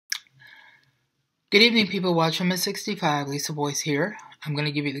Good evening, people watching Miss 65. Lisa Boyce here. I'm going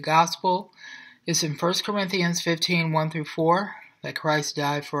to give you the gospel. It's in 1 Corinthians 15, 1 through 4, that Christ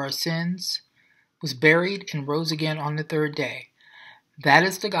died for our sins, was buried, and rose again on the third day. That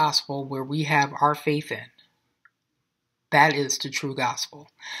is the gospel where we have our faith in. That is the true gospel.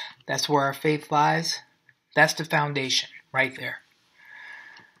 That's where our faith lies. That's the foundation right there.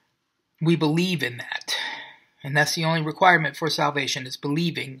 We believe in that. And that's the only requirement for salvation, is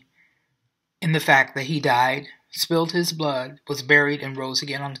believing in the fact that he died, spilled his blood, was buried, and rose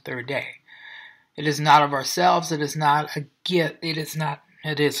again on the third day. It is not of ourselves. It is not a gift. It is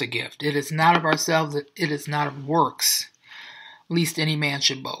a gift. It is not of ourselves. It is not of works, lest any man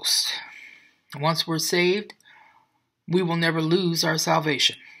should boast. Once we're saved, we will never lose our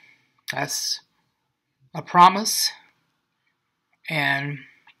salvation. That's a promise, and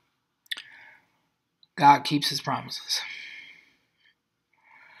God keeps his promises.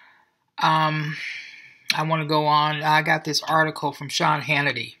 I want to go on. I got this article from Sean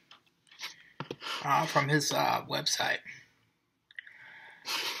Hannity from his website.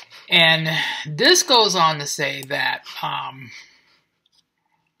 And this goes on to say that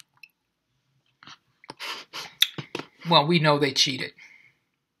well, we know they cheated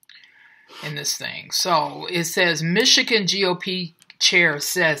in this thing. So it says Michigan GOP chair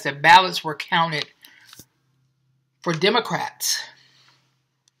says that ballots were counted for Democrats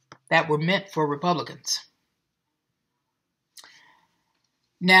that were meant for Republicans.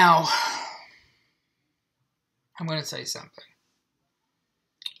 Now, I'm going to say something.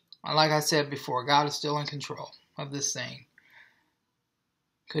 Like I said before, God is still in control of this thing.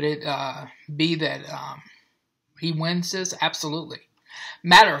 Could it be that he wins this? Absolutely.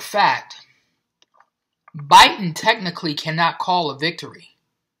 Matter of fact, Biden technically cannot call a victory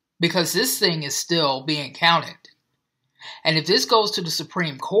because this thing is still being counted. And if this goes to the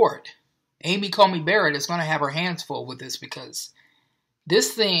Supreme Court, Amy Coney Barrett is going to have her hands full with this, because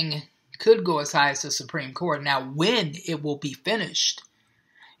this thing could go as high as the Supreme Court. Now, when it will be finished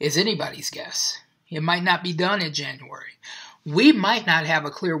is anybody's guess. It might not be done in January. We might not have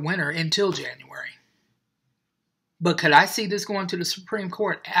a clear winner until January. But could I see this going to the Supreme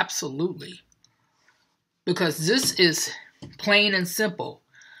Court? Absolutely. Because this is plain and simple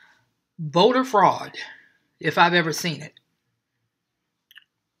voter fraud, if I've ever seen it.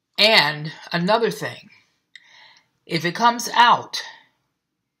 And another thing, if it comes out,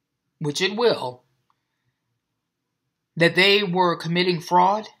 which it will, that they were committing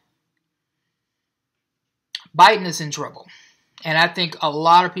fraud, Biden is in trouble. And I think a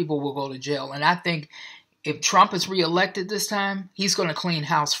lot of people will go to jail. And I think if Trump is reelected this time, he's going to clean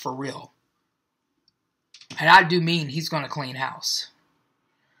house for real. And I do mean he's going to clean house.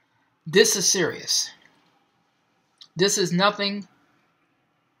 This is serious. This is nothing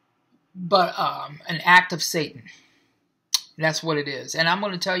but an act of Satan. That's what it is. And I'm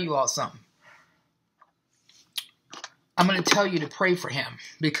going to tell you all something. I'm going to tell you to pray for him,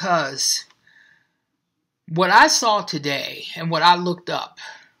 because what I saw today and what I looked up,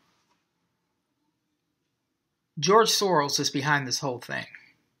 George Soros is behind this whole thing.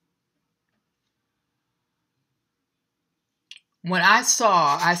 When I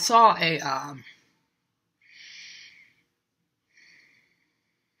saw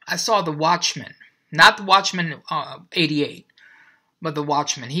The Watchman, not The Watchman 88, but The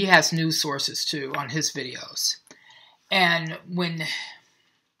Watchman. He has news sources too on his videos. And when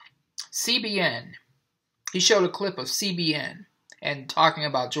CBN, he showed a clip of CBN and talking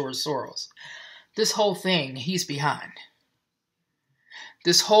about George Soros. This whole thing, he's behind.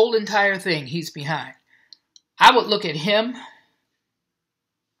 This whole entire thing, he's behind. I would look at him,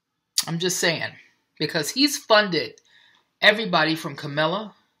 I'm just saying, because he's funded everybody from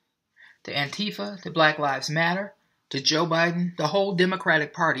Camilla to Antifa, to Black Lives Matter, to Joe Biden, the whole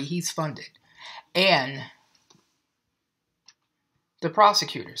Democratic Party, he's funded. And the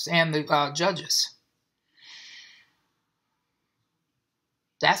prosecutors and the judges.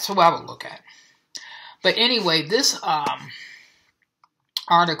 That's who I would look at. But anyway, this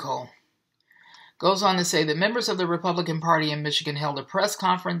article goes on to say that members of the Republican Party in Michigan held a press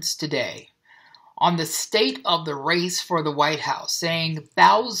conference today on the state of the race for the White House, saying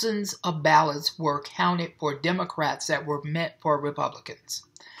thousands of ballots were counted for Democrats that were meant for Republicans.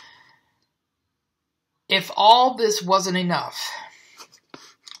 If all this wasn't enough,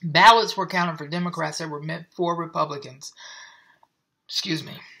 ballots were counted for Democrats that were meant for Republicans,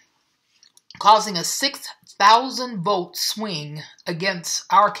 causing a 6,000 vote swing against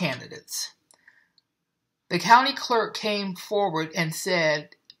our candidates. The county clerk came forward and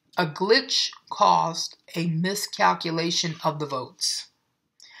said a glitch caused a miscalculation of the votes.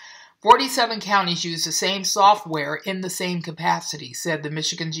 47 counties use the same software in the same capacity, said the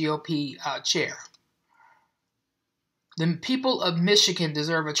Michigan GOP chair. The people of Michigan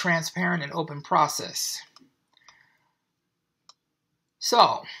deserve a transparent and open process.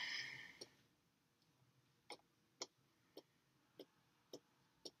 So,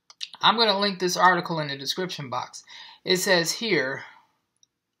 I'm going to link this article in the description box. It says here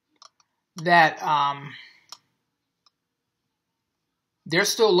that they're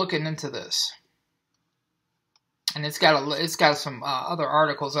still looking into this. And it's got some other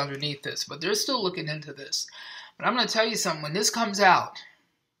articles underneath this, but they're still looking into this. But I'm going to tell you something. When this comes out,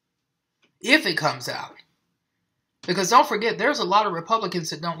 if it comes out, because don't forget, there's a lot of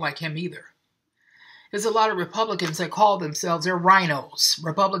Republicans that don't like him either. There's a lot of Republicans that call themselves, they're rhinos,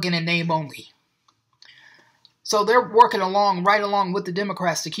 Republican in name only. So they're working right along with the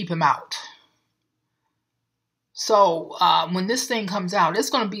Democrats to keep him out. So when this thing comes out, it's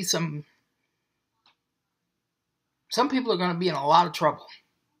going to be some people are going to be in a lot of trouble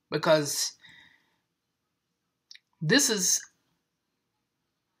because this is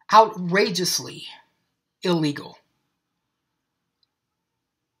outrageously illegal.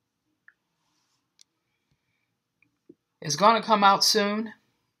 It's going to come out soon.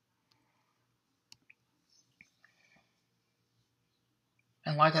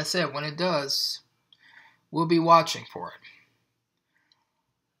 And like I said, when it does, we'll be watching for it.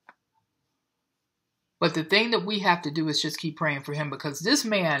 But the thing that we have to do is just keep praying for him, because this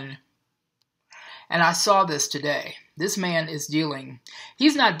man, and I saw this today, this man is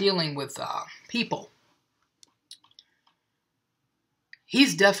he's not dealing with people.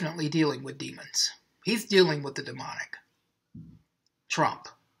 He's definitely dealing with demons. He's dealing with the demonic. Trump.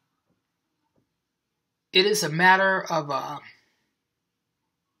 It is a matter of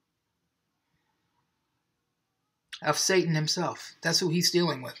Satan himself. That's who he's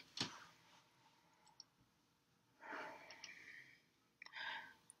dealing with.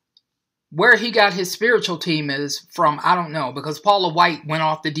 Where he got his spiritual team is from, I don't know, because Paula White went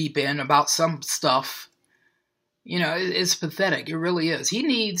off the deep end about some stuff. You know, it's pathetic. It really is. He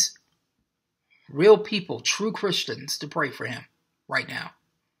needs real people, true Christians, to pray for him right now,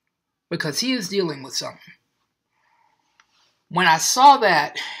 because he is dealing with something. When I saw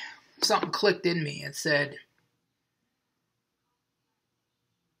that, something clicked in me and said,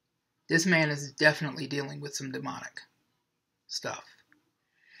 this man is definitely dealing with some demonic stuff.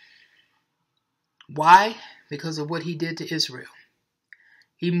 Why? Because of what he did to Israel.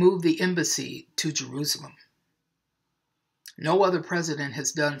 He moved the embassy to Jerusalem. No other president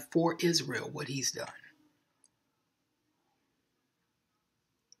has done for Israel what he's done.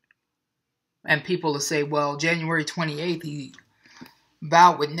 And people will say, well, January 28th, he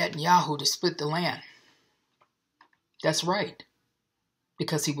vowed with Netanyahu to split the land. That's right.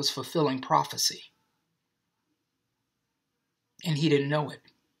 Because he was fulfilling prophecy. And he didn't know it.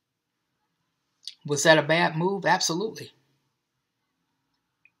 Was that a bad move? Absolutely.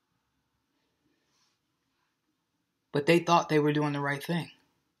 But they thought they were doing the right thing.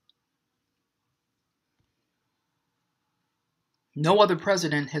 No other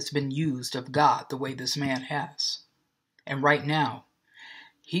president has been used of God the way this man has. And right now,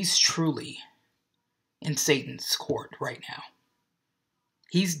 he's truly in Satan's court right now.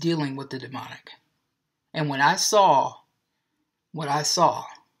 He's dealing with the demonic. And when I saw what I saw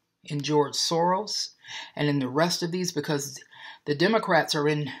in George Soros and in the rest of these, because the Democrats are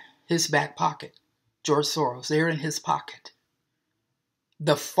in his back pocket. George Soros, they're in his pocket.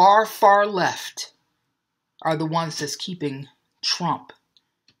 The far, far left are the ones that's keeping Trump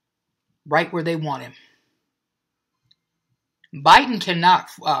right where they want him. Biden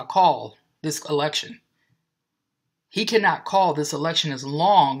cannot call this election. He cannot call this election as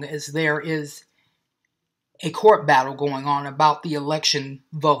long as there is a court battle going on about the election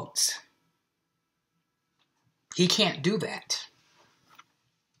votes. He can't do that.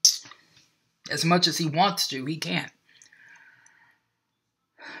 As much as he wants to, he can't.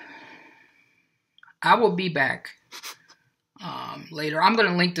 I will be back later. I'm going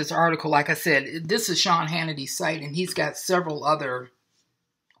to link this article. Like I said, this is Sean Hannity's site, and he's got several other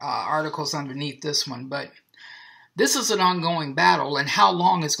articles underneath this one. But this is an ongoing battle, and how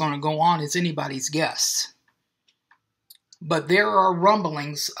long it's going to go on is anybody's guess. But there are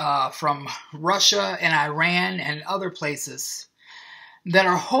rumblings from Russia and Iran and other places that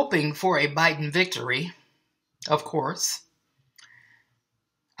are hoping for a Biden victory, of course.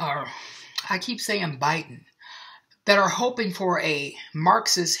 I keep saying Biden. That are hoping for a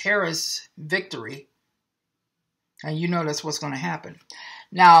Marxist-Harris victory. And you know that's what's going to happen.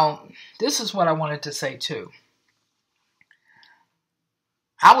 Now, this is what I wanted to say too.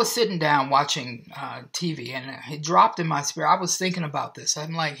 I was sitting down watching TV, and it dropped in my spirit. I was thinking about this.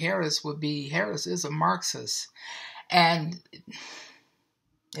 I'm like, Harris is a Marxist. And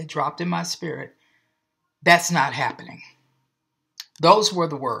it dropped in my spirit. That's not happening. Those were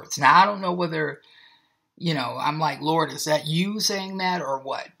the words. Now, I don't know whether, I'm like, Lord, is that you saying that or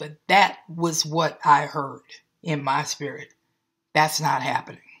what? But that was what I heard in my spirit. That's not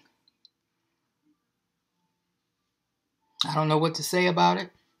happening. I don't know what to say about it,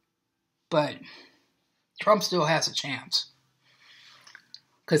 but Trump still has a chance.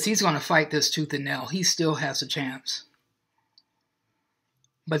 Because he's going to fight this tooth and nail. He still has a chance.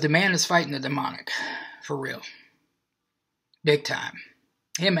 But the man is fighting the demonic. For real. Big time.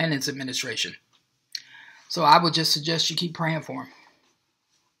 Him and his administration. So I would just suggest you keep praying for him.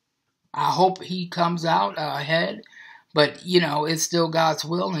 I hope he comes out ahead. But, it's still God's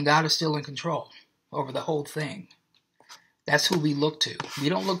will, and God is still in control over the whole thing. That's who we look to. We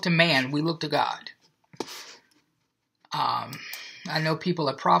don't look to man. We look to God. I know people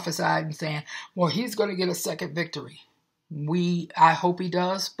have prophesied and saying, well, he's going to get a second victory. I hope he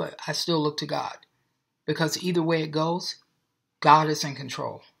does, but I still look to God. Because either way it goes, God is in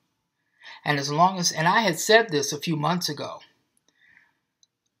control. And and I had said this a few months ago.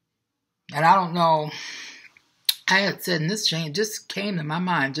 And I don't know, I had said, and this change just came to my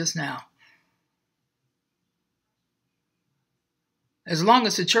mind just now. As long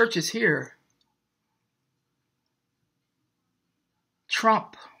as the church is here,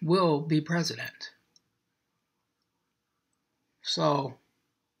 Trump will be president. So,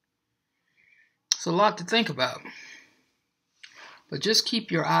 it's a lot to think about. But just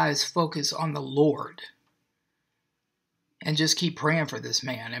keep your eyes focused on the Lord. And just keep praying for this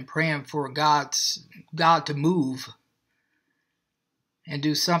man and praying for God to move and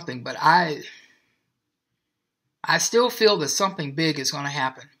do something. But I still feel that something big is going to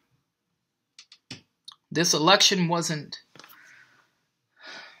happen. This election was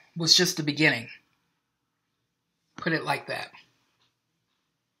just the beginning. Put it like that.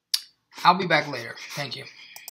 I'll be back later. Thank you.